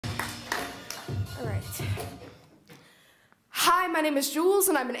All right. Hi, my name is Jules,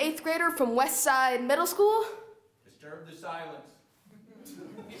 and I'm an 8th grader from Westside Middle School. Disturb the silence.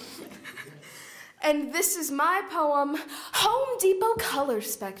 And this is my poem, Home Depot Color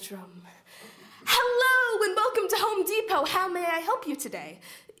Spectrum. Hello, and welcome to Home Depot. How may I help you today?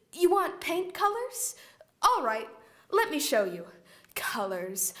 You want paint colors? All right, let me show you.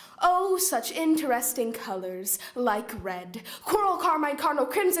 Colors. Oh, such interesting colors, like red. Coral, carmine, cardinal,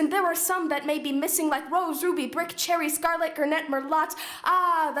 crimson. There are some that may be missing, like rose, ruby, brick, cherry, scarlet, garnet, merlot.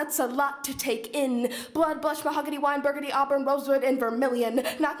 Ah, that's a lot to take in. Blood, blush, mahogany, wine, burgundy, auburn, rosewood, and vermilion.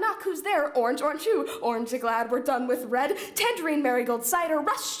 Knock, knock, who's there? Orange, orange, hue. Orange, glad we're done with red. Tangerine, marigold, cider,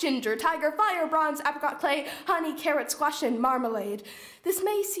 rush, ginger, tiger, fire, bronze, apricot, clay, honey, carrot, squash, and marmalade. This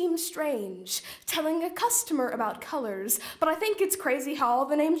may seem strange, telling a customer about colors, but I think it's crazy how all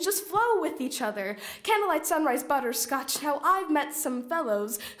the names just flow with each other. Candlelight, sunrise, butterscotch. Now I've met some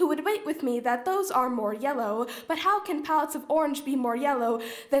fellows who would debate with me that those are more yellow, but how can palettes of orange be more yellow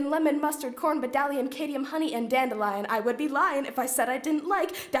than lemon, mustard, corn, medallion, cadmium, honey, and dandelion? I would be lying if I said I didn't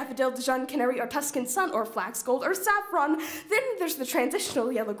like daffodil, Dijon, canary, or Tuscan sun, or flax, gold, or saffron. Then there's the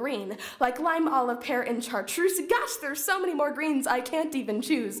transitional yellow-green, like lime, olive, pear, and chartreuse. Gosh, there's so many more greens I can't even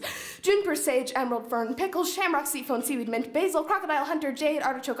choose. Juniper, sage, emerald, fern, pickle, shamrock, sea phone, seaweed, mint, basil, crocodile, hunter, jade,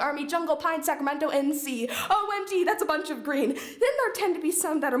 artichoke, army, jungle, pine, Sacramento, and sea. OMG, that's a bunch of green. Then there tend to be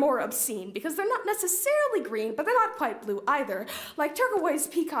some that are more obscene, because they're not necessarily green, but they're not quite blue either, like turquoise,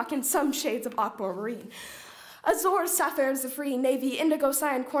 peacock, and some shades of aquamarine. Azure, sapphire, zephyr, navy, indigo,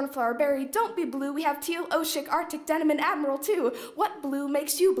 cyan, cornflower, berry. Don't be blue. We have teal, ocean, arctic, denim, and admiral too. What blue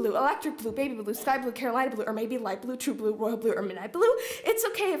makes you blue? Electric blue, baby blue, sky blue, Carolina blue, or maybe light blue, true blue, royal blue, or midnight blue? It's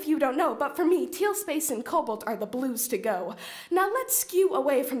okay if you don't know, but for me, teal, space, and cobalt are the blues to go. Now let's skew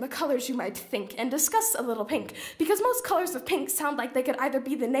away from the colors you might think and discuss a little pink, because most colors of pink sound like they could either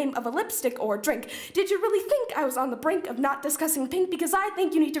be the name of a lipstick or a drink. Did you really think I was on the brink of not discussing pink? Because I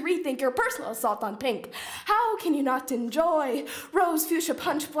think you need to rethink your personal assault on pink. How can you not enjoy rose, fuchsia,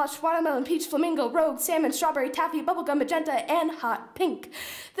 punch, blush, watermelon, peach, flamingo, rogue, salmon, strawberry, taffy, bubblegum, magenta, and hot pink?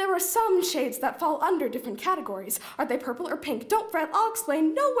 There are some shades that fall under different categories. Are they purple or pink? Don't fret, I'll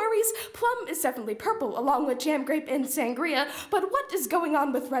explain, no worries. Plum is definitely purple, along with jam, grape, and sangria. But what is going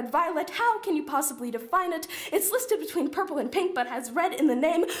on with red violet? How can you possibly define it? It's listed between purple and pink, but has red in the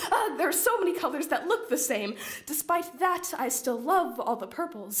name. There are so many colors that look the same. Despite that, I still love all the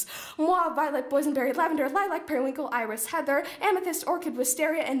purples. Mauve, violet, boysenberry, lavender, lilac, periwinkle, iris, heather, amethyst, orchid,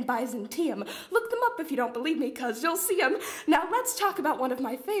 wisteria, and byzantium. Look them up if you don't believe me, cause you'll see them. Now let's talk about one of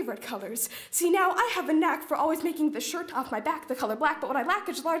my favorite colors. See, now I have a knack for always making the shirt off my back the color black, but what I lack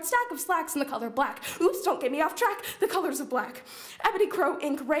is a large stack of slacks in the color black. Oops, don't get me off track. The colors of black. Ebony, crow,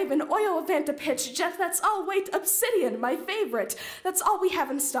 ink, raven, oil, vanta, pitch, jet, that's all white, obsidian, my favorite. That's all we have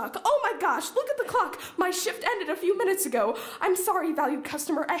in stock. Oh my gosh, look at the clock. My shift ended a few minutes ago. I'm sorry, valued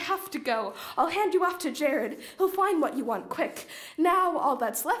customer, I have to go. I'll hand you off to Jared. He'll find what you want quick. Now all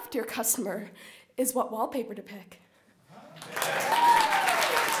that's left, dear customer, is what wallpaper to pick.